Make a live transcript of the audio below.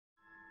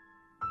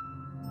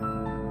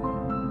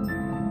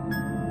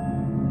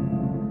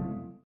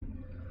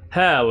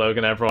Hello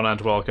again everyone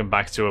and welcome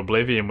back to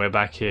Oblivion. We're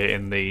back here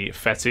in the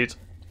fetid...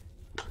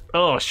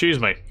 Oh, excuse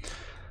me.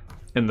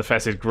 In the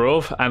fetid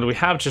grove, and we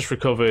have just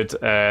recovered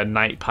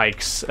Night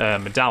Pike's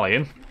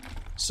medallion.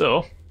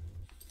 So,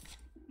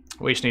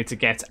 we just need to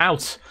get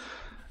out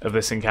of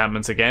this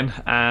encampment again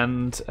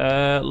and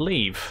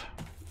leave.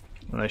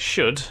 And I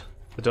should.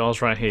 The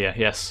door's right here,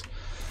 yes.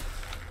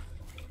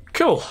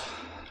 Cool.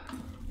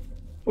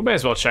 We may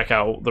as well check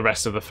out the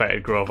rest of the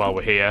fetid grove while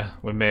we're here.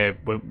 We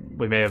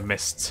may have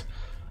missed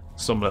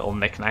some little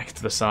knick-knack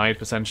to the side,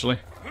 potentially.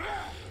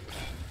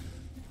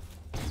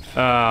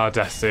 Ah,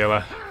 Death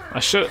Dealer. I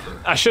should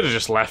have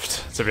just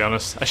left, to be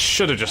honest. I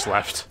should have just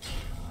left.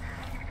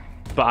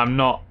 But I'm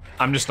not.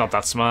 I'm just not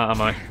that smart,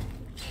 am I?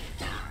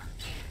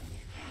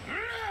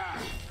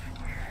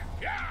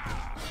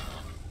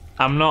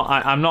 I'm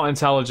not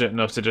intelligent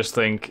enough to just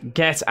think,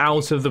 get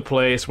out of the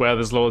place where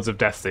there's loads of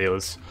Death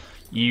Dealers.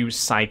 You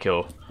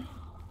psycho.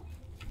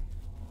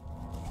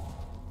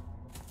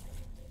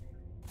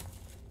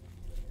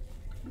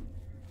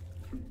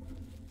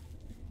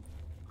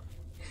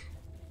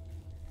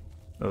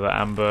 Another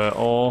amber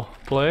ore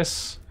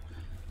place.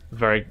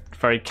 Very,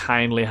 very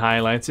kindly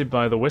highlighted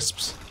by the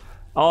wisps.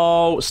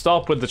 Oh,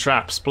 stop with the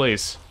traps,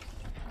 please.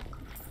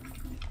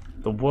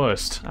 The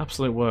worst.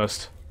 Absolute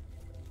worst.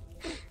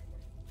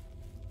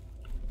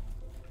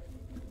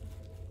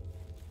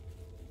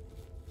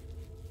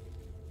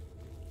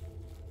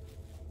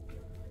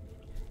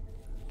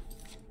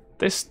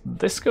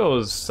 This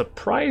goes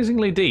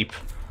surprisingly deep.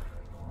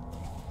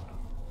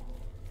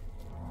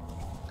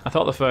 I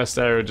thought the first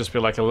area would just be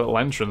like a little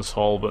entrance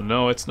hall, but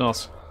no, it's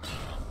not.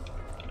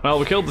 Well,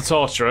 we killed the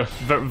torturer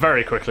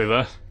very quickly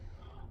there.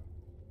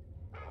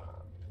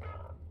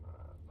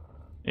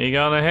 You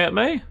gonna hit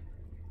me?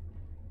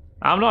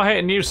 I'm not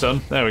hitting you,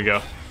 son. There we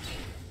go.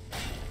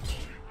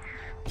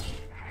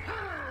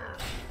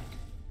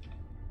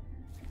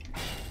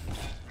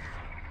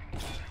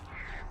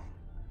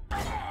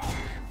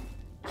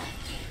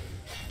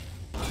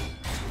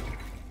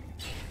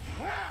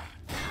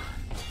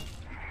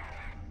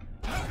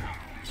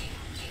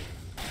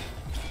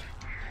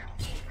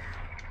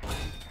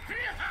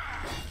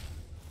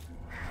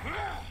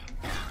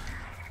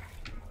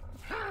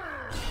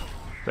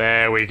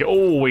 There we go.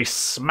 Oh, we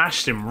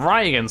smashed him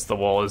right against the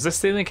wall. Is this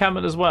the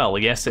encampment as well?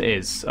 Yes, it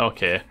is.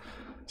 Okay.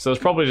 So there's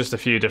probably just a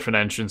few different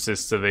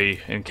entrances to the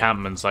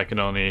encampments, I can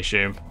only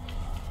assume.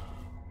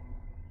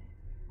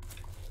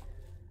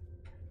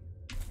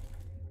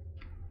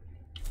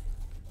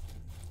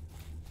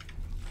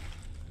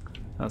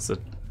 That's a...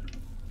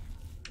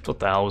 What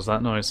the hell was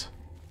that noise?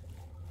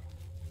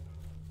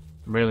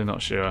 I'm really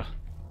not sure.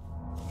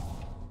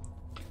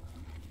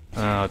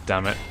 Oh,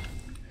 damn it.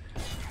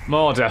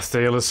 More Death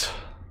Dealers.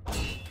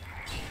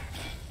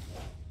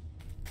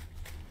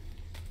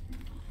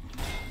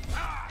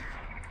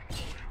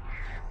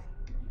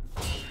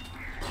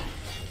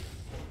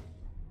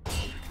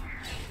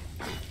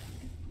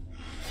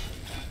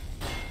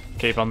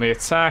 Keep on the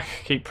attack,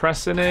 keep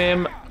pressing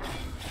him.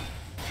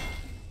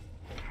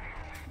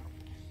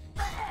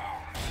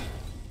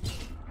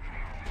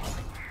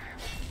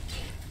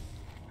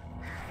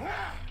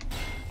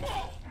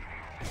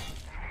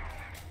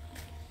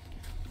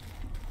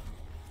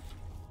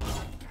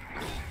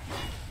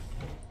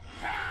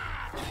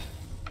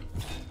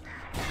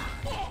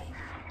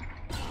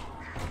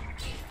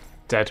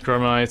 Dead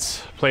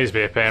Grumite. Please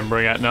be a pain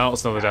bringer. No,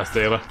 it's another Death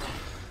Dealer.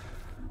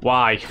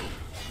 Why?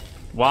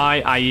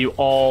 Why are you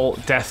all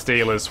Death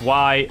Dealers?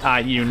 Why are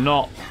you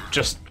not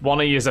just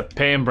one of you as a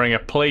pain bringer,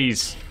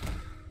 please?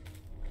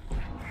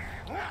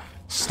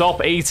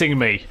 Stop eating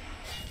me.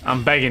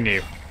 I'm begging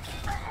you.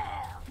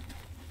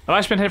 Have I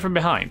just been hit from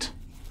behind?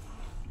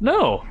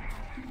 No.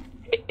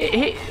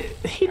 He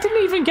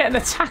didn't even get an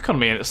attack on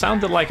me and it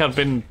sounded like I'd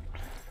been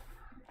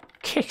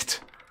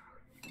kicked.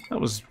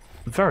 That was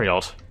very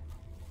odd.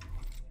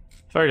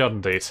 Very odd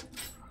indeed.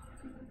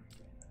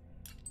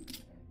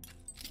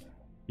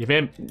 You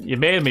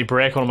made me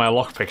break one of my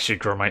lockpicks, you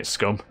Grumite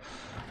scum.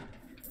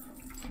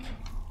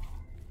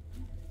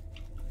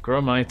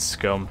 Grumite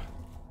scum.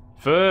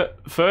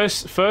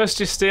 First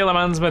you steal a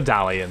man's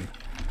medallion.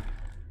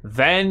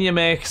 Then you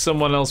make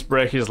someone else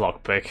break his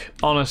lockpick.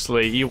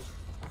 Honestly, you...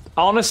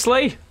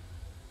 Honestly?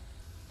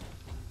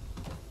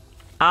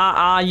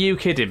 Are you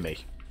kidding me?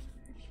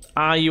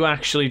 Are you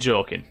actually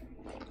joking?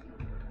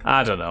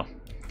 I don't know.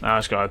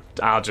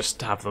 I'll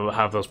just have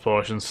those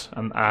portions,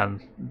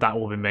 and that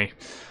will be me.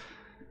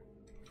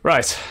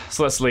 Right,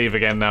 so let's leave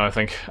again now. I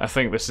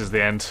think this is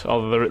the end.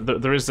 Although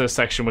there is a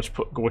section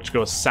which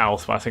goes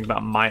south, but I think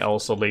that might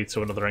also lead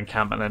to another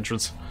encampment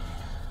entrance,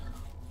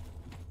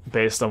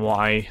 based on what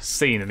I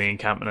seen in the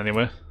encampment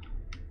anyway.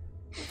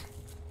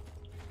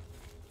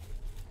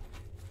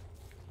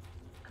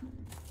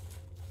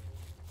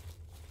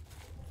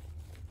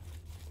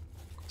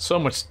 So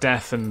much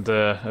death and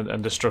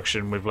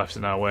destruction we've left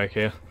in our wake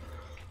here.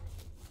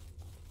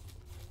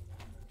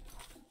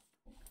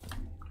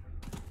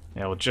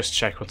 Yeah, we'll just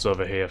check what's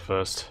over here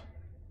first.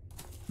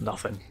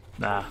 Nothing.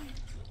 Nah.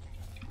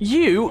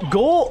 You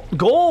go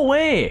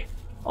away.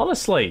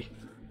 Honestly,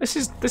 this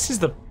is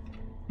the...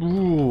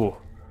 Ooh.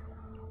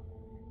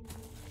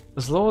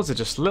 There's loads of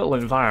just little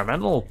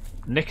environmental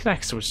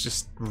knickknacks which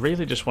just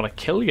really just want to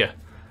kill you.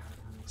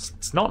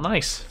 It's not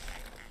nice.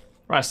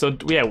 Right, so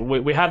yeah,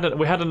 we had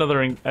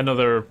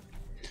another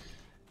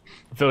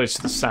village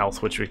to the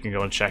south which we can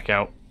go and check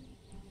out.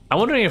 I'm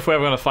wondering if we're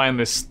ever going to find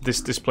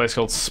this place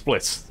called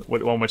Split,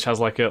 one which has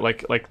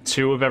like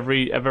two of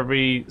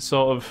every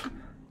sort of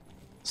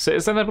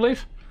citizen, I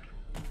believe.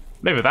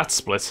 Maybe that's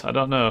Split. I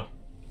don't know.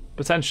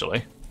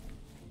 Potentially.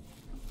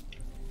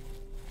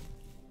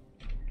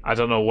 I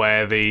don't know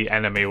where the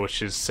enemy which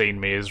has seen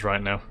me is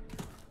right now.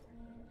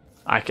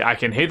 I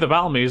can hear the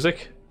battle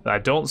music. I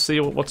don't see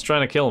what's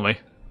trying to kill me.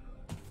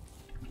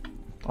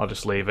 I'll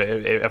just leave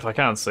it. If I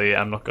can't see it,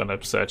 I'm not going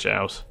to search it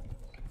out.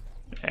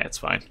 Yeah, it's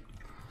fine.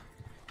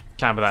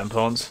 Can't be that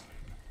important.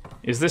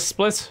 Is this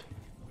Split?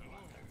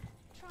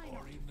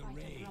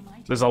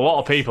 There's a lot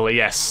of people.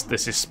 Yes,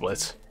 this is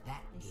Split.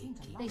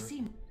 They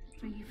seem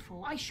 3,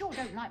 4. I sure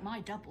don't like my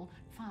double.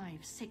 5,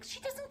 6. She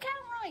doesn't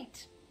count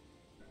right.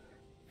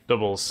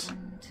 Doubles.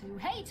 1, 2.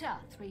 Hater.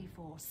 3,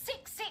 4.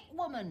 6, sick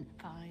woman.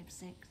 5,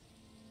 6.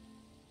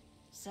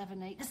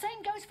 7, 8. The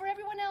same goes for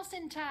everyone else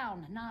in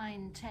town.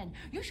 9, 10.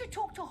 You should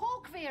talk to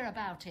Hawkveer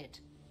about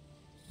it.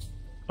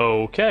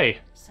 Okay.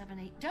 7,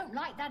 8. Don't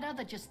like that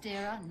other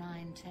Justira.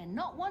 9, 10.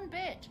 Not one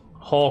bit.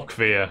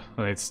 Hawkveer.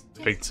 It's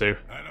big too.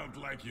 I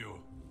don't like you.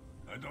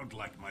 I don't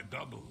like my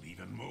double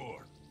even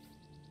more.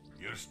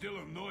 You're still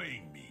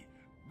annoying me,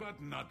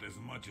 but not as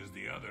much as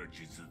the other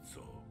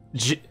Jizutsu.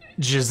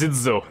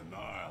 Jizutsu.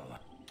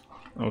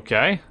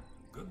 Okay.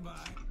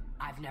 Goodbye.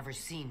 I've never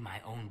seen my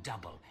own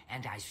double,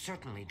 and I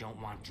certainly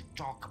don't want to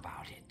talk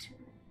about it.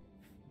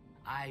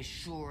 I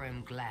sure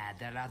am glad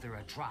that other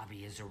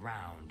Atrabi is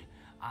around.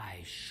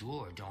 I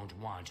sure don't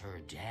want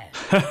her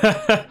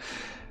dead.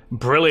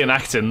 Brilliant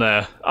acting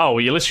there. Oh,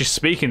 you're literally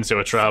speaking to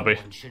Atrabi.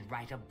 Someone should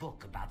write a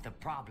book about the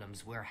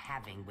problems we're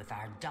having with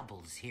our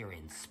doubles here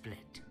in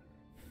Split.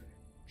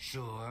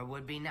 Sure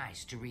would be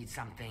nice to read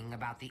something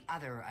about the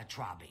other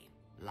Atrabi,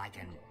 like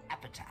an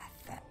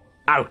epitaph.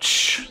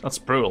 Ouch. That's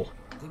brutal.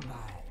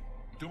 Goodbye.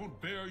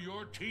 Don't bare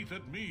your teeth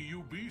at me,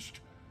 you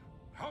beast.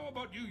 How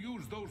about you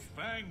use those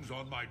fangs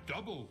on my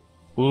double?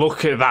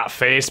 Look at that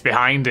face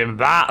behind him.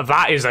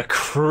 That is a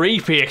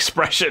creepy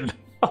expression.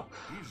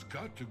 He's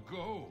got to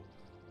go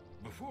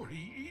before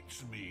he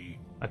eats me.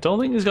 I don't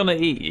think he's gonna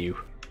eat you.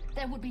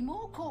 There would be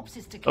more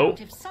corpses to count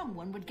if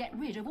someone would get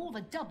rid of all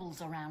the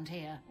doubles around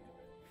here.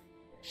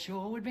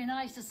 Sure would be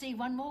nice to see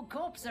one more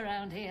corpse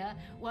around here.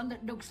 One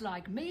that looks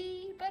like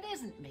me, but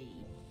isn't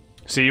me.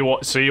 So you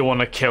want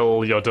to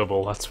kill your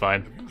double? That's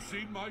fine. Have you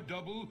seen my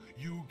double,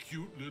 you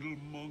cute little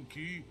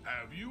monkey?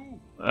 Have you?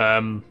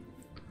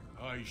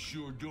 I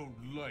sure don't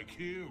like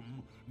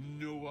him.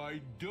 No,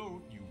 I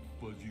don't, you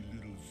fuzzy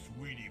little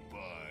sweetie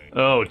pie.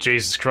 Oh,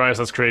 Jesus Christ,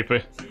 that's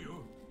creepy.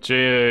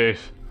 Gee.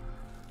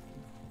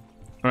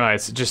 Right,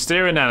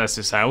 Justira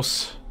Nanis's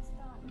house.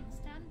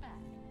 Stand back.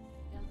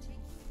 They'll take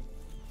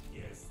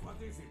you. Yes, what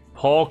is it?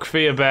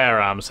 Hawkveer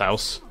Beararm's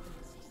house.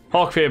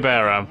 Hawkveer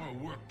Beararm.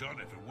 More work done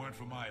if it weren't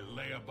for my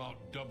layabout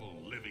double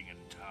living in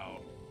town.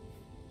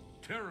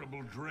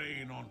 Terrible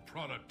drain on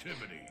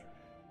productivity.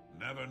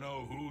 Never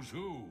know who's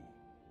who.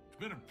 It's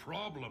been a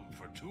problem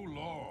for too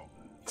long.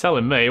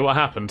 Telling me what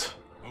happened.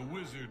 A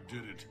wizard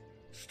did it.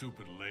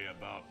 Stupid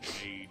layabout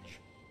mage.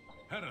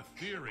 Had a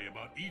theory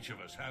about each of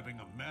us having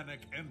a manic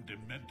and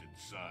demented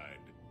side.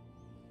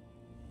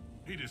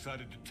 He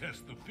decided to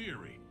test the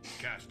theory,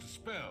 cast a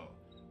spell,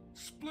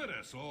 split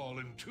us all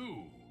in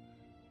two.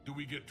 Do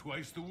we get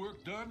twice the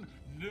work done?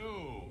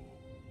 No.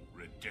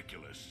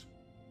 Ridiculous.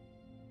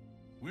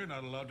 We're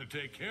not allowed to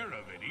take care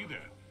of it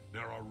either.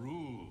 There are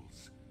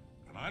rules.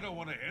 And I don't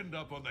want to end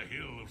up on the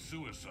hill of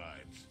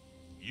suicides.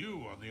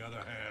 You, on the other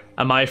hand...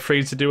 Am I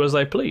free to do as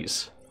I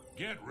please?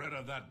 Get rid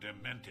of that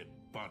demented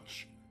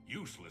bunch.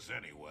 Useless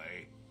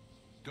anyway.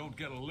 Don't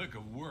get a lick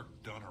of work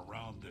done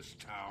around this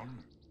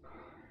town.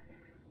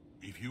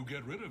 If you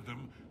get rid of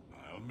them,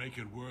 I'll make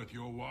it worth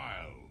your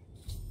while.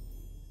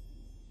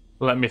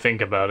 Let me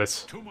think about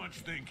it. Too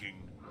much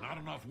thinking, not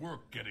enough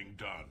work getting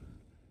done.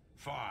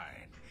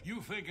 Fine,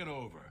 you think it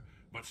over,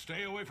 but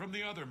stay away from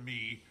the other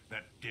me,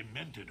 that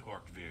demented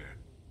Hawkveer.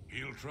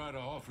 He'll try to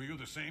offer you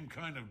the same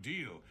kind of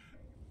deal.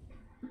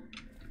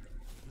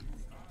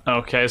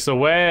 Okay, so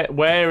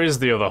where is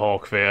the other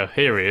Hawkveer?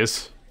 Here he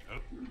is.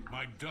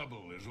 My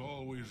double is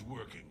always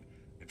working.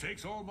 It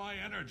takes all my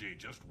energy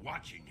just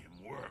watching him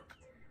work.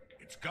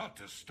 It's got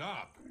to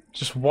stop.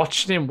 Just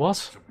watching him, what?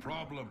 It's a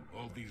problem,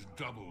 all these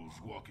doubles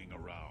walking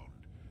around.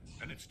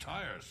 And it's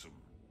tiresome.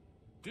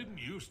 Didn't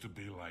used to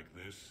be like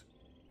this.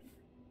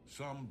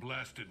 Some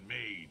blasted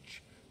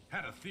mage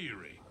had a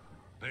theory.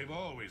 They've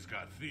always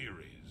got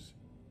theories.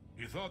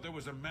 He thought there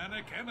was a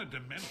manic and a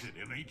demented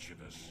in each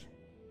of us.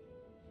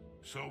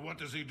 So what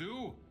does he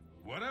do?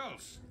 What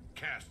else?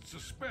 Casts a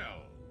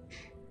spell.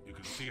 You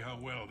can see how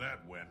well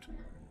that went.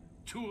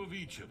 Two of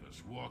each of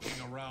us walking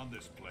around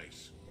this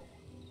place.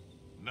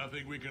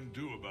 Nothing we can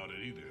do about it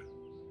either.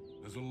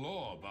 There's a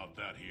law about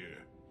that here.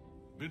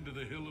 Been to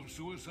the Hill of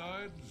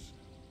Suicides?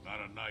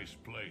 Not a nice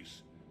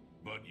place,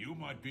 but you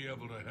might be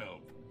able to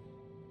help.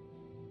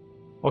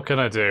 What can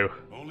I do?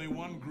 Only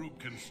one group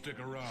can stick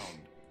around.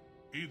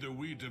 Either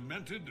we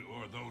Demented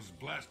or those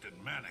blasted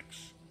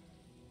Manics.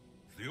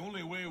 It's the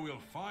only way we'll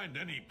find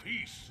any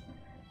peace.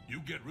 You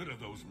get rid of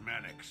those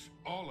Manics,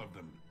 all of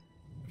them.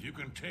 If you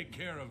can take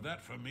care of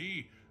that for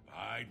me,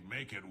 I'd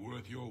make it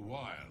worth your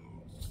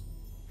while.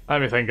 Let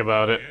me think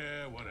about it.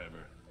 Yeah,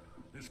 whatever.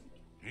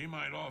 He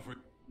might offer...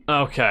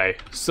 Okay,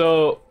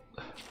 so...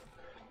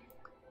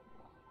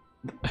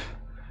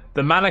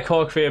 The Manic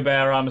Hawkfear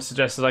Bear Armor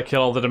suggested I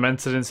kill all the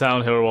Demented in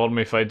town, he'll reward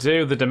me if I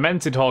do. The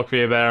Demented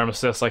Hawkfear Bear Armor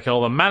suggests I kill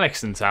all the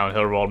Manics in town,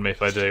 he'll reward me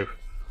if I do.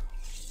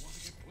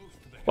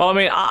 Well, I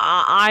mean,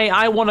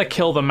 I want to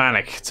kill the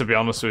Manic, to be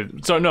honest with you.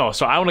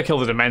 So I want to kill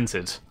the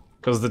Demented.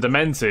 Because the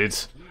Demented...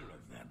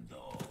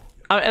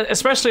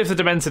 especially if the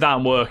Demented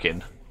aren't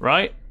working,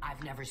 right?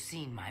 I've never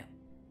seen my...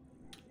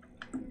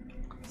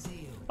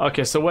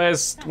 Okay, so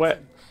where's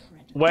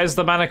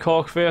the Manic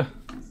Hawkfear?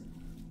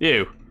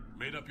 You.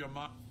 Made up your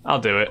mind? I'll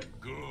do it.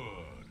 Good.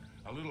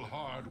 A little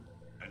hard.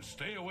 And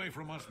stay away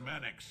from us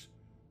Manics.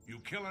 You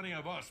kill any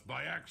of us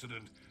by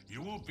accident,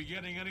 you won't be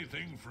getting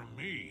anything from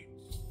me.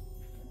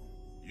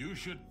 You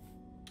should...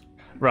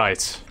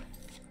 Right.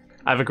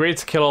 I've agreed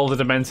to kill all the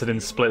Demented in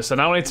Split, so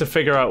now I need to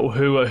figure out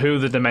who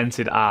the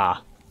Demented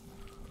are.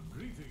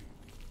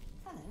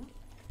 Hello.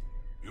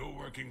 You're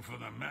working for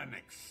the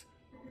Manics.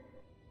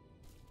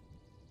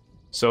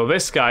 So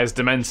this guy's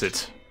Demented.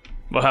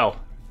 Well,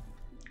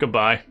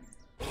 goodbye.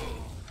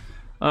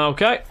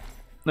 Okay,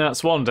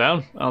 that's one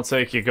down. I'll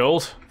take your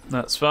gold.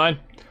 That's fine.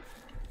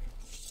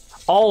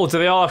 Oh, do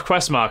they all have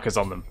quest markers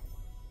on them?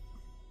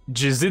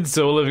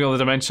 Jizidzo, living on the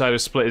dimension side of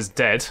Split, is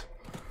dead.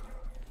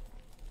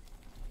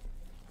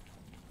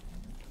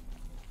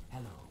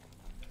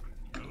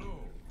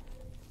 Hello.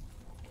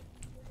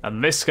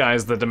 And this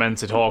guy's the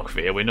Demented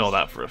Hawkfear, we know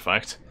that for a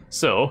fact.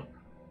 So,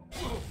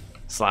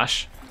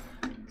 Slash,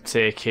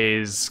 take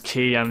his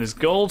key and his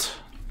gold.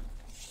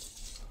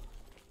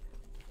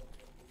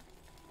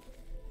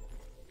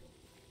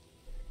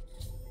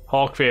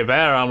 Hawkfear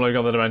Bear, I'm looking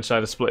on the dimension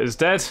side of Split, is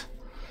dead.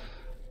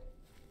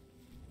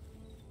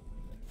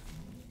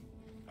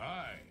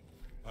 Aye.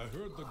 I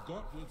heard the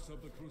gauntlets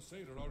of the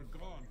Crusader are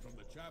gone from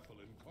the chapel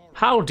in Corinth.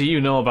 How do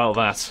you know about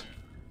that?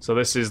 So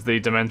this is the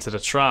Demented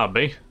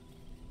Atrabi.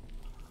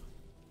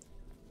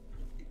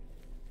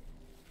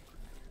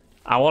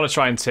 I want to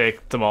try and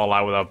take them all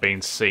out without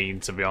being seen,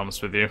 to be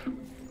honest with you.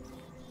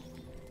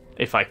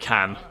 If I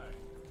can.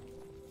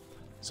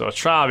 So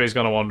Atrabi's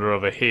going to wander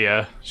over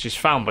here. She's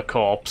found the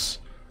corpse.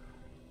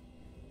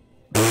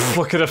 Pfft,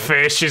 look at her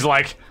face, she's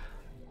like...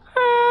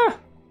 Ah.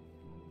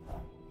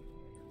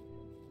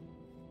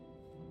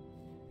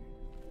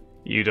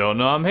 You don't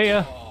know I'm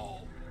here.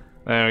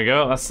 There we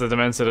go, that's the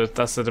Demented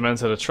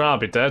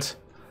Atrabi dead.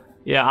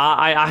 Yeah,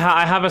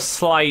 I have a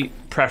slight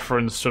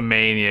preference for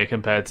Mania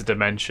compared to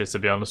Dementia, to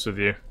be honest with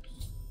you.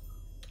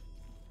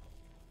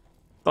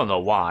 Don't know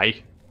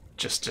why.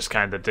 Just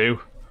kind of do.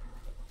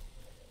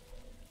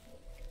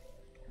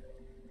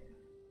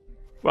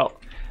 Well,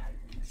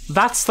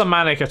 that's the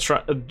Manic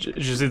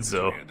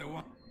Jizidzo.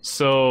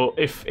 So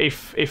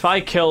if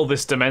I kill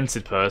this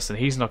Demented person,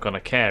 he's not gonna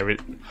care.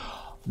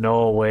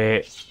 No,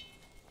 wait.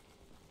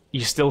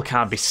 You still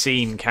can't be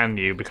seen, can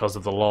you, because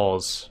of the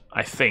laws?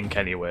 I think,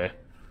 anyway.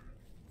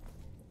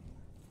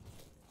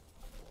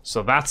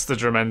 So that's the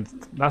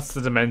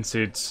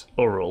Demented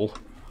Ural.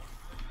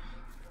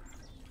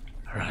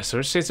 Alright, so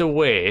we just need to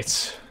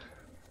wait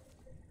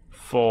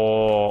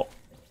for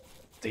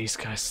these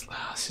guys.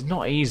 This is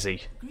not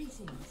easy.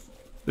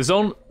 There's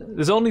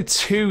only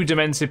 2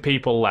 Demented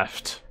people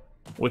left,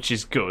 which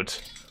is good.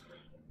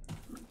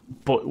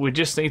 But we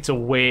just need to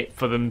wait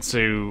for them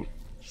to...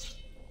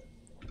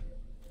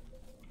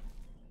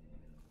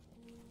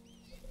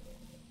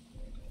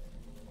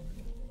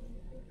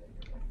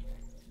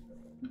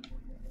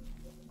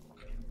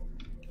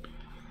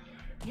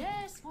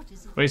 Yes, what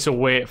is it? We need to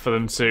wait for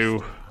them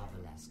to...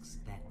 Obelisks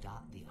that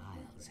dot the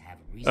isles have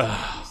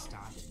recently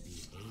started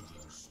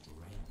behaving strange.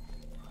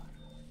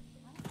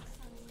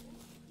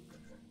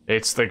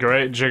 It's the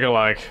Great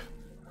Jiggalag.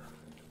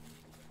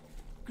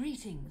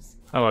 Greetings.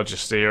 Hello,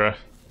 Justira.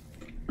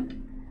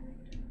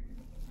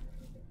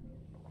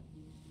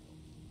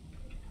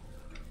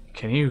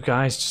 Can you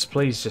guys just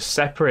please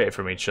separate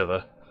from each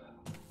other?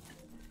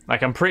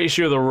 Like, I'm pretty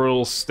sure the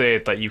rules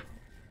state that you...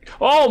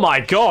 Oh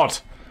my god!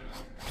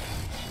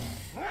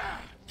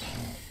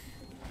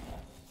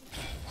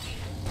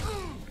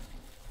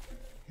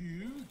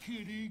 You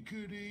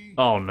kitty.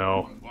 Oh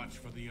no. Watch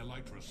for the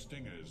elytra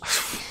stingers.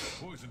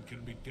 Their poison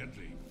can be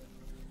deadly.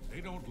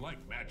 They don't like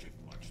magic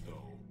much,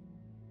 though.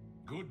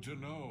 Good to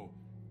know.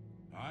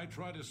 I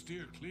try to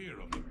steer clear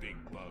of the big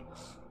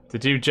bugs.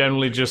 Did you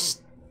generally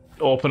just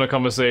open a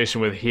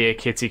conversation with "Here,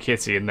 kitty,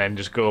 kitty," and then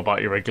just go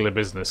about your regular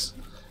business?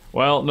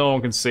 Well, no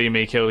one can see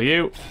me kill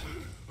you.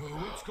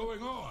 What's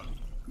going on?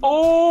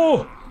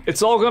 Oh!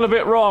 It's all gone a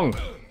bit wrong.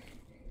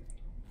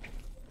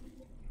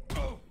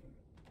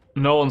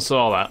 No one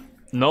saw that.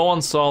 No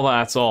one saw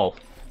that at all.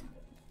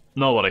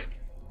 Nobody.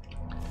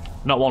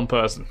 Not one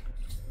person.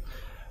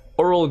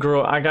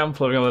 Urulgro Agam,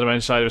 floating on the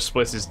dimension side of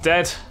Split, is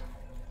dead.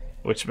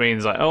 Which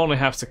means I only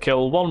have to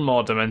kill one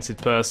more demented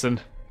person.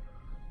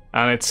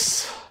 And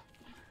it's...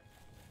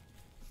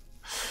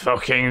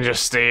 fucking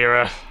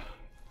Justira.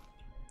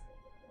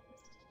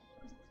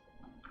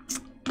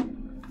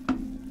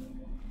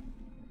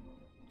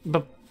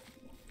 But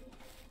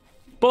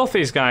both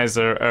these guys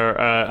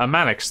are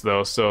Manics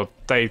though, so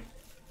they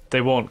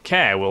won't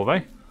care, will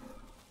they?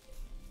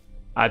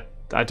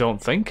 I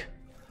don't think.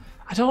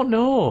 I don't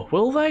know.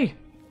 Will they?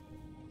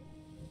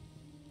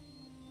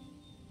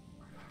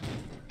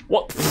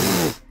 What?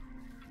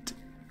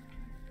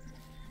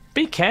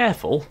 Be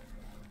careful.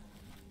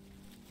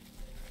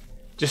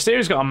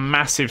 Justira's got a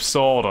massive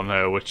sword on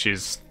her, which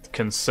is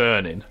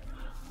concerning,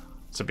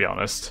 to be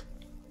honest.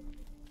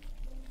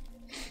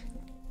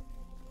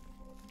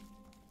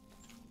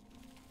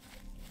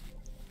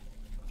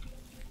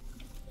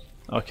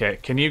 Okay,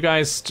 can you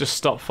guys just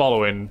stop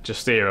following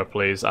Justira,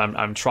 please?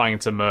 I'm trying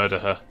to murder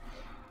her.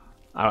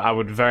 I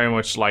would very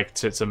much like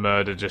to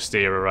murder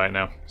Justira right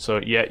now. So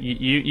yeah,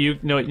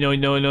 no,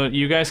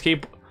 you guys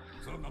keep.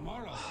 So the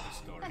moral of the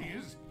story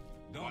is,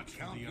 don't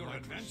count your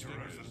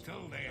adventurers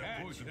until they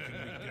hatch.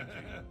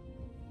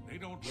 They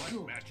don't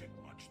like magic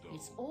much, though.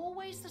 It's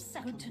always the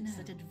settlements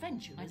that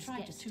adventurers I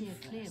try to steer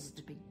clear of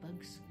the big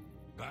bugs.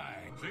 Bye.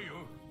 See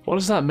you. What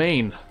does that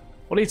mean?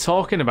 What are you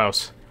talking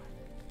about?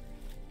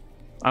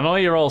 I know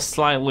you're all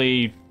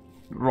slightly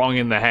wrong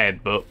in the head,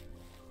 but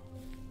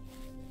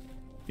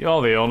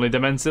you're the only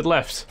demented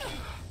left.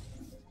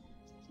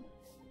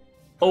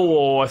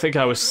 Oh, I think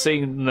I was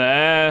seen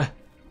there.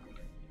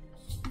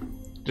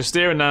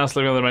 Justira announced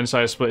living on the dimension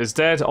side of Split is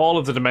dead. All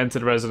of the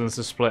demented residents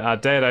of Split are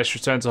dead. I should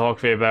return to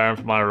Hawkfear Baron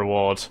for my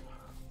reward.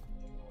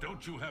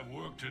 Don't you have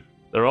work to...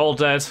 They're all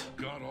dead.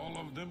 Got all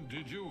of them,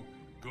 did you?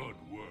 Good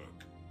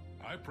work.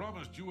 I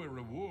promised you a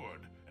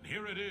reward, and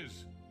here it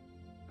is.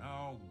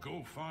 Now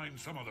go find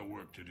some other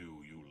work to do,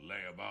 you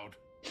layabout.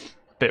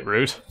 Bit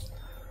rude.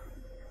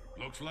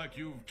 Looks like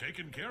you've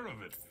taken care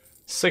of it.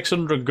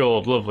 600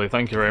 gold, lovely.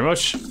 Thank you very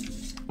much.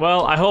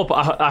 Well, I hope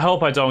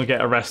I don't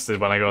get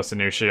arrested when I go to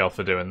New Shield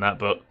for doing that,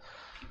 but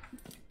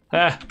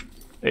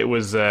it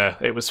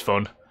was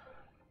fun.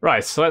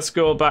 Right, so let's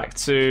go back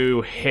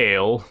to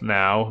Hale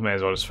now. May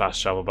as well just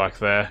fast travel back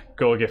there.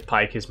 Go give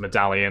Pike his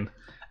medallion.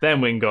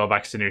 Then we can go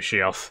back to New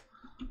Shield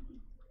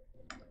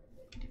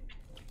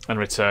and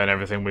return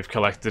everything we've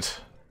collected.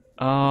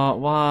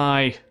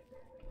 Why?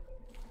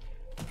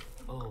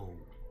 Oh,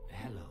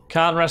 hello.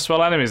 Can't rest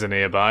while enemies are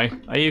nearby.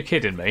 Are you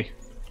kidding me?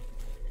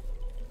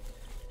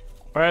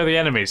 Where are the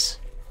enemies?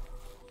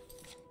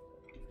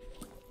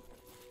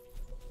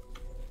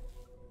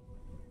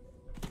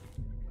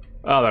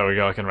 Oh, there we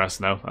go. I can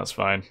rest now. That's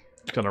fine.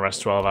 Gonna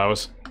rest 12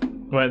 hours.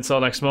 Wait until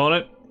next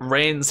morning.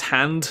 Rain's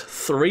Hand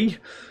 3.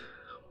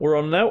 We're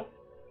on now.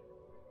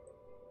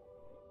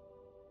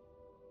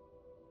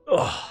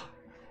 Oh.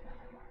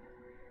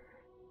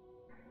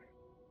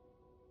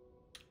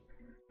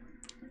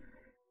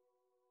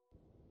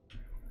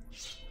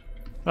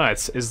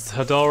 Right, is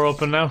her door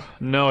open now?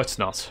 No, it's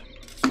not.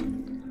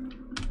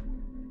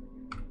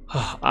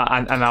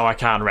 And now I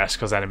can't rest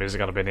because enemies are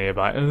going to be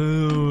nearby.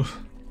 Ooh.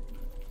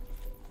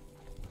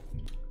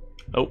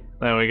 Oh,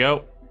 there we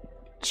go.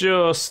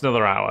 Just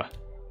another hour.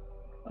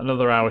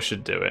 Another hour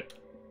should do it.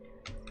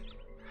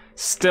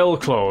 Still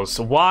closed.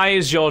 Why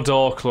is your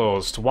door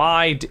closed?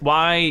 Why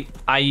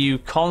are you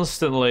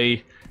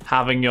constantly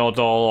having your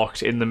door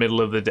locked in the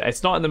middle of the day?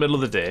 It's not in the middle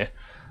of the day,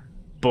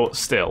 but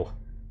still.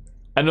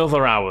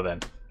 Another hour then.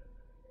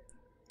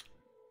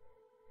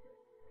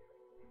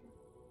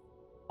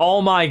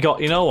 Oh my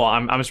god! You know what?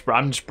 I'm just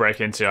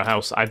breaking into your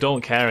house. I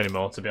don't care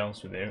anymore, to be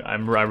honest with you. I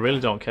really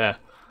don't care.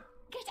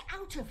 Get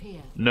out of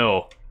here!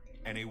 No.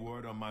 Any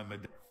word on my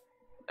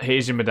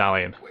Here's your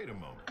medallion. Wait a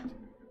moment.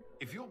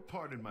 If you'll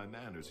pardon my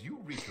manners, you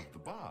reek of the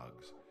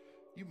bogs.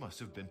 You must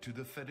have been to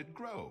the Fetid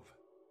Grove.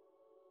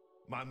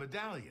 My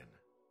medallion.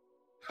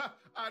 Ha!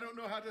 I don't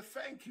know how to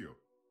thank you.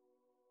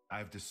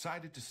 I've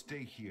decided to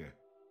stay here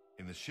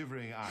in the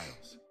Shivering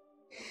Isles.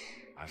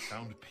 I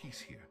found peace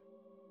here,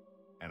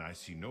 and I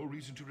see no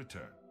reason to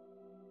return.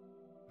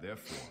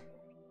 Therefore,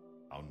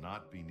 I'll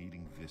not be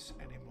needing this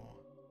anymore.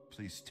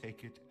 Please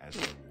take it as a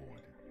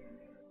reward.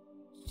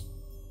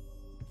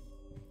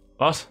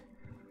 What?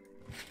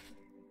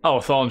 Oh,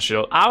 Thorn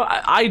Shield.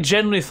 I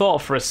genuinely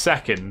thought for a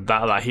second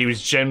that he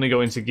was genuinely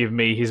going to give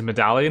me his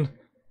medallion.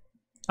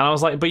 And I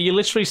was like, but you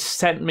literally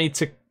sent me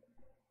to...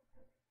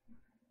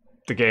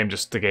 The game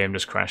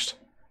just crashed.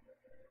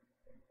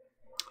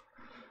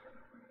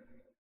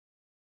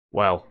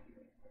 Well.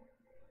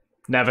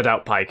 Never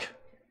doubt Pike.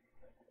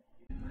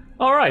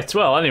 Alright,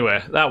 well,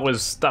 anyway, that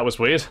was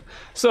weird.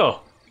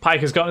 So,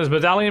 Pike has gotten his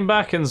medallion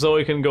back, and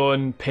Zoe can go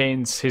and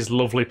paint his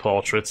lovely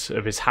portrait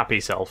of his happy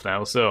self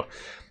now. So, I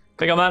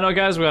think on that note,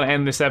 guys, we're going to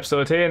end this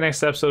episode here.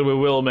 Next episode, we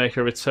will make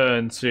a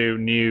return to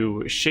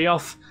New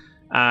Sheoth,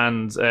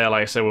 and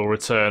like I said, we'll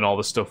return all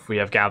the stuff we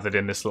have gathered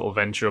in this little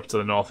venture up to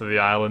the north of the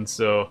island.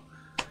 So,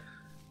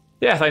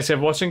 yeah, thanks again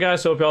for watching,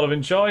 guys. Hope you all have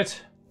enjoyed.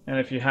 And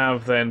if you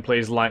have, then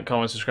please like,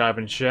 comment, subscribe,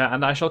 and share.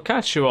 And I shall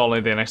catch you all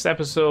in the next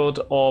episode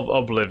of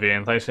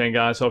Oblivion. Thanks again,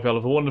 guys. Hope you all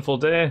have a wonderful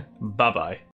day. Bye-bye.